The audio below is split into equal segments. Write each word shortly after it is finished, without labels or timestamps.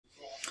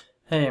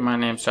Hey, my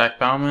name's Jack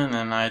Bauman,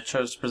 and I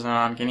chose to present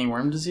on Guinea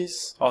Worm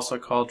Disease, also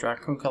called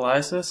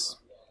dracunculiasis.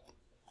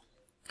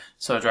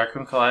 So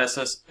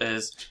dracunculiasis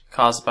is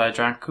caused by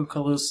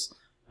Dracunculus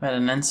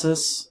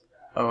medinensis,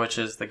 which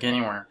is the guinea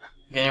worm.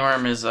 The guinea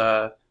worm is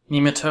a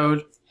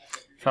nematode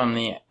from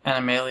the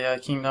Animalia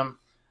kingdom.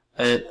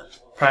 It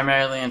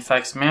primarily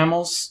infects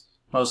mammals,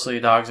 mostly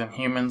dogs and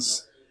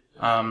humans,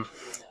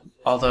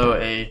 although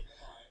a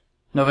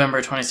November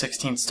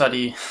 2016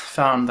 study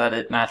found that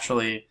it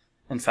naturally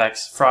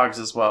infects frogs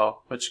as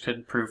well, which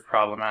could prove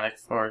problematic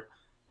for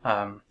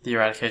the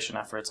eradication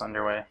efforts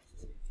underway.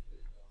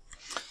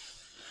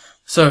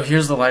 So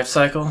here's the life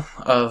cycle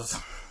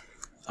of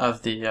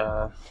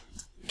the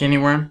guinea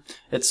worm.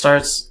 It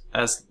starts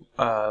as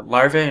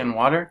larvae in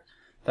water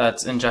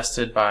that's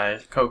ingested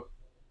by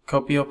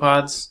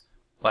copiopods,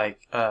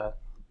 like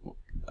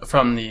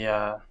from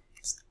the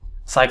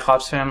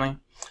Cyclops family.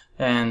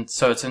 And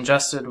so it's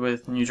ingested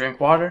when you drink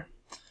water,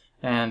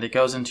 and it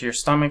goes into your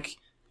stomach,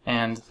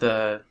 and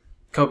the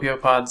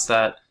copiopods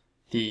that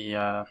the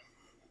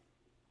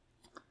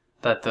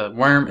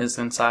worm is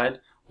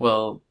inside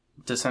will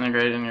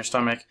disintegrate in your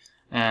stomach,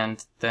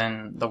 and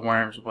then the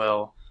worms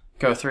will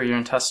go through your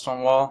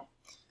intestinal wall,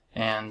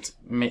 and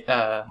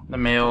the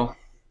male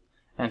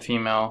and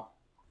female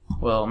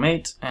will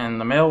mate,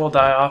 and the male will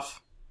die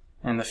off,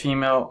 and the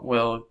female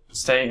will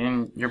stay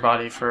in your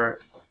body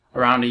for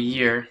around a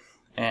year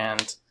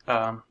and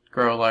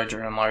grow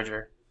larger and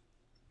larger.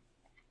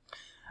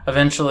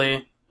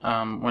 Eventually,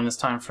 when it's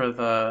time for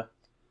the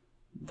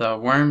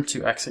worm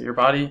to exit your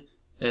body,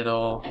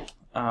 it'll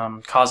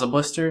cause a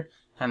blister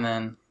and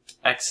then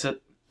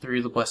exit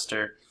through the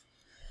blister,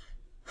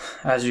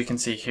 as you can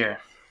see here.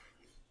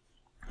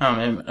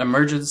 It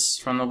emerges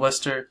from the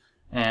blister,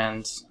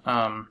 and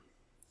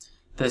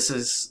this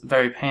is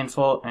very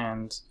painful,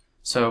 and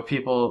so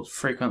people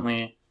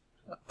frequently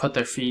put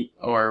their feet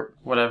or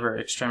whatever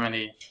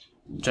extremity,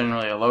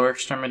 generally a lower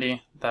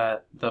extremity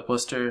that the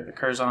blister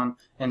occurs on,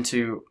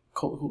 into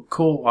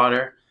cool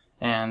water,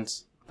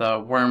 and the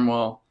worm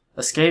will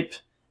escape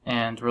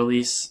and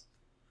release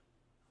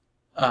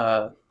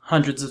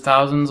hundreds of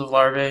thousands of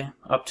larvae,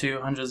 up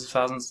to hundreds of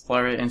thousands of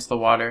larvae, into the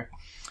water,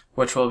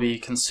 which will be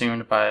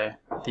consumed by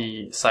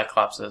the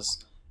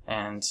cyclopses,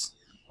 and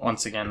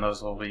once again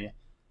those will be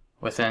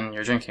within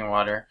your drinking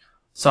water.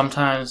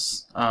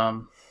 Sometimes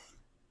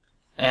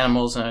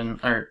animals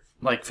or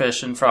like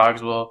fish and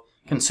frogs will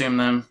consume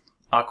them,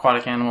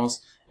 aquatic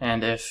animals,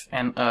 and if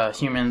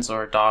humans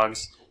or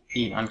dogs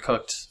eat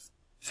uncooked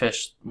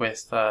fish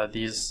with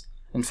these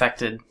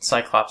infected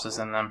cyclopses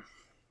in them,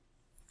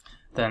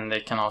 then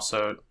it can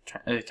also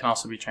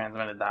be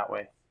transmitted that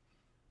way.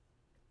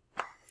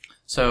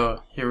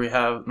 So here we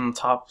have on the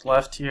top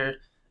left here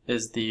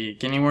is the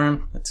guinea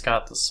worm. It's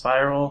got the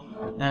spiral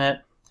in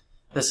it.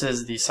 This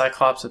is the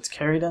cyclops it's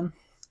carried in.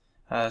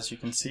 As you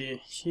can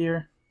see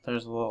here,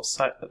 there's a little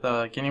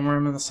the guinea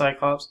worm in the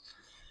cyclops.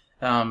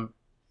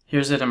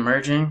 Here's it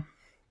emerging.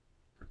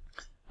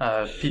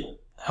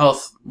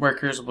 Health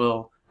workers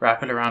will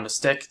wrap it around a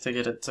stick to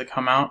get it to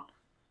come out.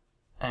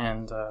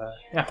 And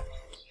yeah.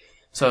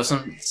 So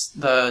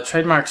the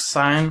trademark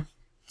sign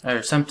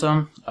or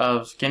symptom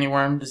of guinea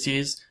worm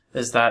disease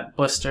is that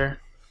blister,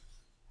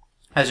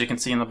 as you can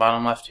see in the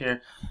bottom left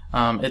here.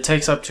 It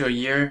takes up to a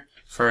year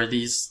for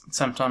these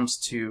symptoms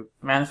to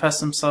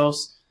manifest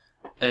themselves.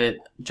 It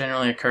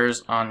generally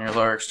occurs on your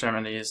lower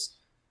extremities,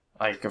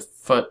 like a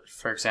foot,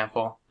 for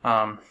example.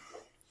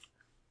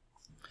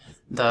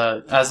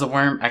 As the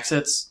worm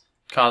exits,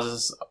 it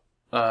causes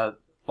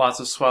lots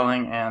of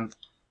swelling and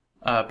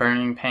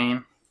burning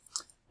pain.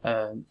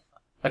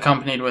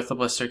 Accompanied with the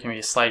blister can be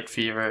a slight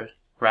fever,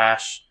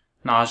 rash,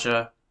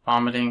 nausea,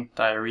 vomiting,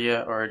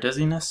 diarrhea, or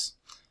dizziness.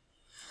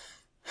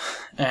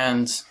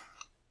 And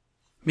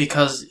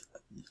because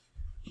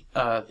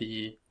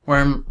the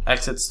worm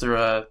exits through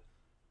a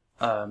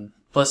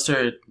blister,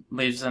 it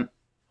leaves an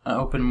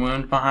open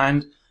wound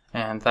behind,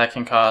 and that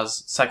can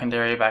cause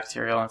secondary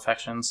bacterial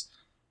infections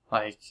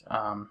like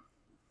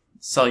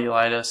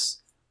cellulitis,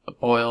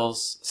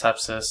 boils,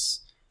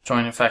 sepsis,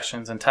 joint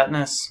infections, and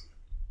tetanus.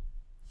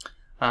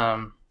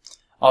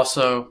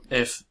 Also,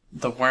 if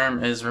the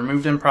worm is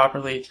removed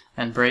improperly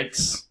and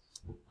breaks,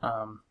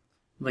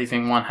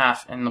 leaving one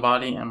half in the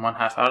body and one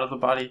half out of the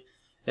body,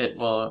 it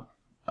will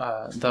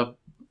the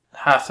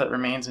half that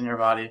remains in your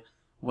body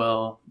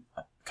will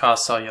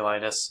cause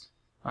cellulitis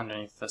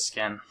underneath the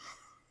skin.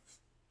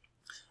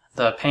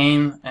 The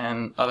pain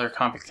and other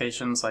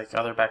complications, like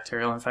other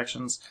bacterial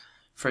infections,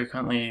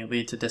 frequently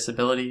lead to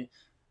disability.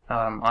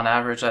 On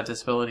average, that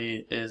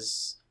disability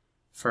is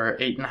for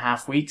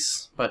 8.5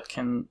 weeks, but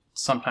can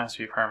sometimes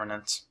be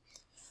permanent.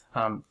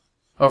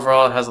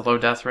 Overall, it has a low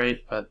death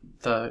rate, but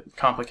the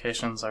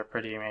complications are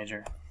pretty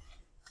major.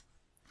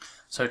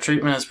 So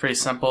treatment is pretty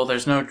simple.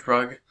 There's no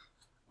drug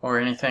or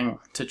anything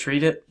to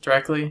treat it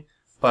directly,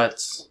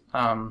 but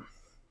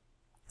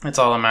it's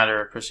all a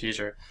matter of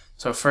procedure.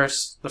 So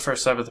the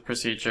first step of the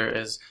procedure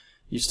is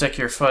you stick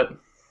your foot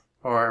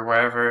or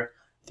wherever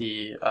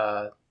the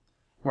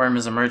worm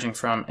is emerging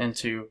from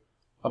into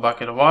a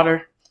bucket of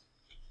water,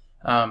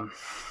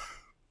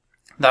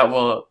 that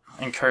will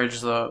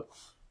encourage the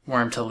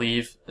worm to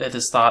leave. It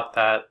is thought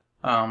that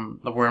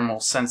the worm will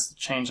sense the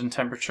change in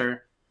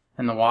temperature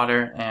in the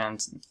water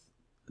and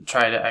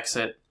try to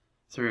exit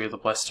through the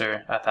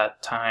blister at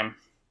that time.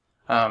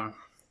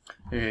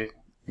 You're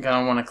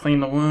going to want to clean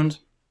the wound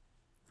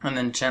and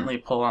then gently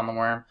pull on the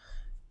worm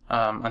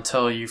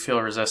until you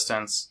feel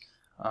resistance.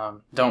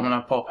 Don't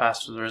want to pull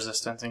past the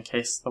resistance in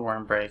case the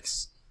worm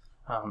breaks.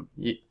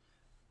 The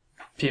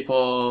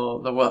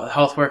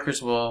health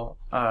workers will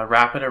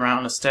wrap it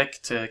around a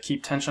stick to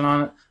keep tension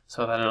on it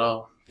so that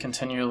it'll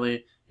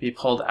continually be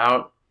pulled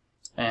out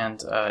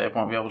and it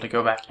won't be able to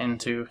go back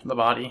into the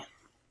body.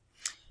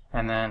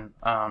 And then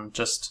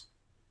just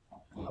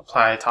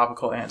apply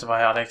topical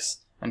antibiotics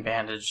and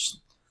bandage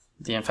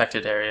the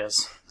infected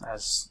areas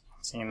as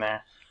seen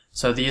there.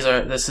 So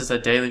this is a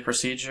daily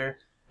procedure.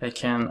 It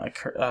can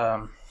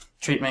occur,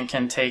 treatment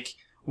can take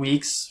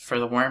weeks for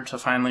the worm to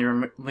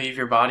finally leave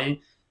your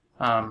body.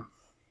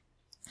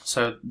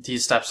 So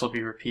these steps will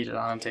be repeated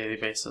on a daily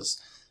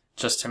basis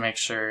just to make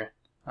sure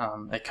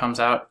it comes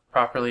out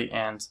properly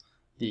and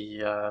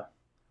the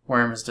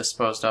worm is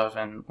disposed of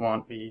and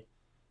the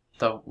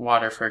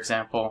water, for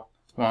example,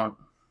 won't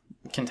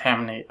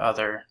contaminate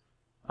other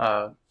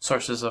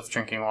sources of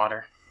drinking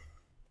water.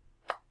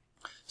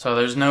 So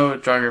there's no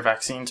drug or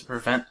vaccine to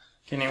prevent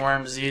Guinea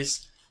worm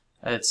disease.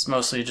 It's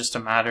mostly just a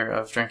matter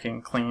of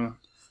drinking clean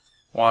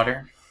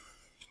water.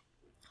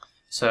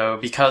 So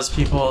because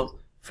people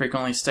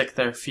frequently stick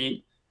their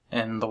feet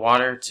in the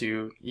water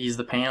to ease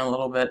the pain a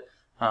little bit,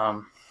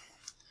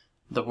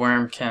 the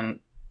worm can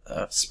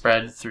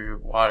spread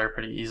through water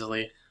pretty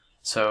easily.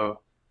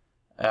 So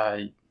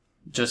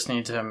just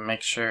need to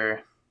make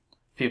sure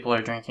people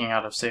are drinking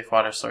out of safe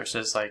water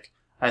sources like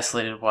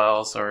isolated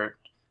wells or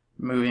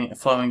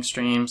flowing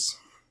streams,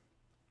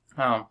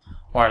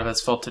 water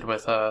that's filtered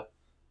with a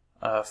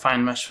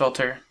fine mesh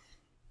filter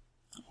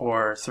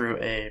or through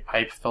a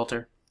pipe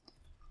filter.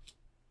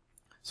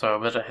 So a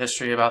bit of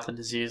history about the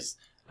disease.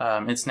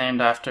 It's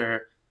named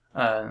after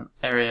an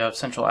area of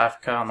Central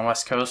Africa on the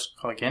west coast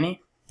called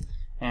Guinea,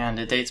 and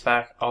it dates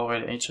back all the way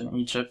to ancient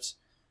Egypt.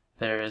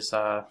 There is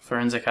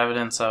forensic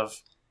evidence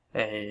of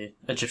an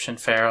Egyptian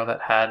pharaoh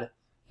that had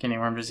Guinea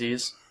worm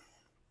disease.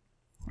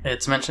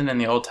 It's mentioned in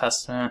the Old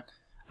Testament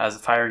as a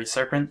fiery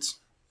serpent.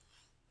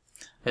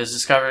 It was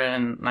discovered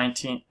in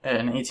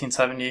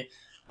 1870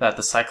 that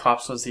the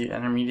Cyclops was the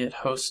intermediate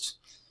host,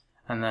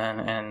 and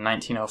then in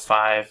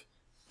 1905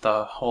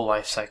 the whole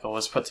life cycle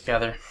was put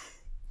together.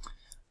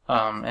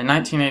 In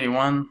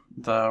 1981,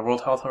 the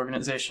World Health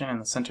Organization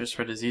and the Centers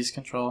for Disease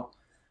Control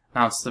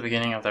announced the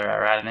beginning of their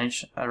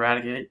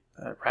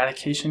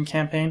eradication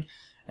campaign,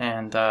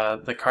 and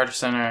the Carter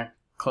Center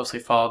closely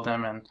followed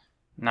them and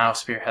now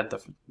spearhead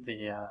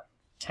the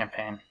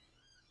campaign.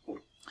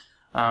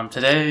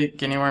 Today,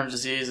 Guinea worm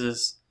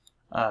disease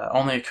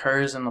only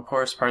occurs in the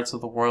poorest parts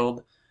of the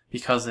world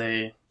because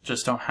they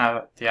just don't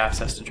have the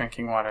access to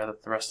drinking water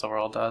that the rest of the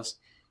world does.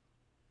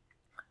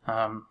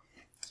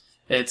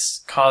 It's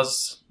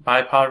caused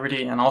by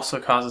poverty and also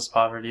causes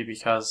poverty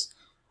because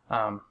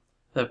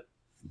the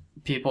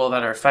people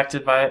that are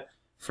affected by it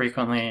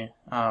frequently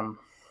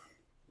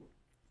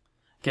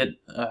get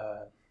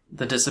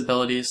the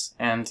disabilities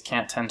and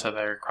can't tend to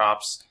their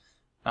crops.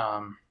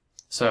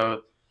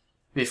 So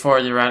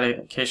before the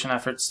eradication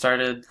efforts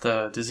started,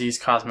 the disease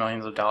caused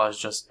millions of dollars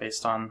just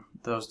based on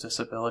those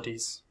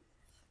disabilities.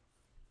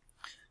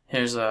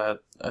 Here's a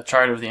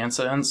chart of the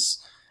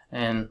incidence.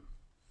 And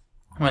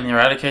when the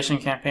eradication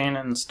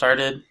campaign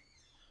started,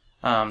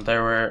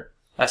 there were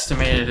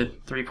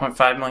estimated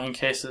 3.5 million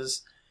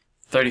cases,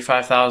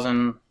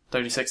 36,000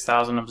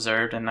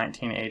 observed in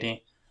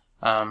 1980.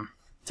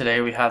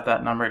 Today we have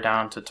that number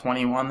down to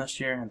 21 this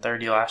year and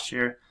 30 last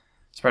year,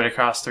 spread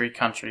across 3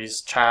 countries,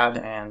 Chad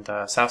and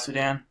South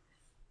Sudan.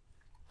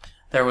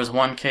 There was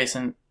one case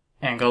in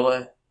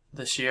Angola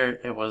this year.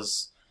 It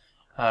was,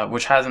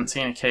 which hasn't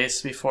seen a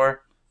case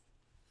before.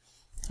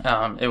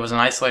 It was an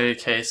isolated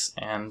case,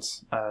 and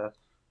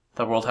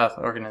the World Health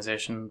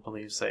Organization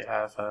believes they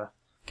have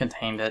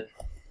contained it.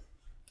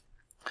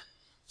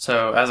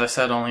 So, as I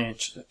said, only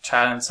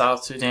Chad and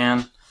South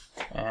Sudan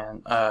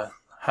and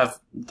have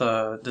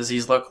the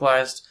disease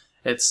localized.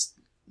 It's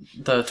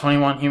the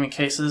 21 human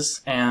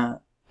cases and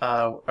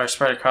are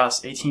spread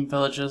across 18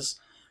 villages.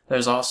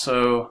 There's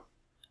also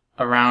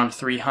around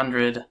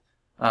 300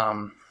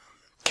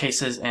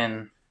 cases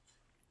in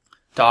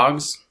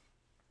dogs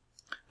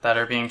that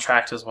are being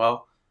tracked as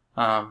well.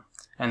 And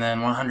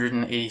then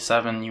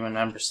 187 UN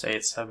member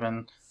states have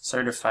been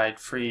certified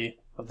free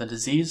of the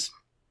disease.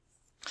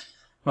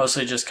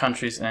 Mostly just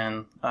countries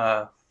in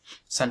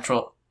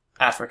Central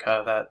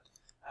Africa that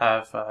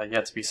have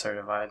yet to be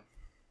certified.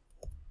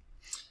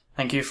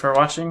 Thank you for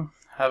watching.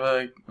 Have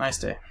a nice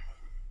day.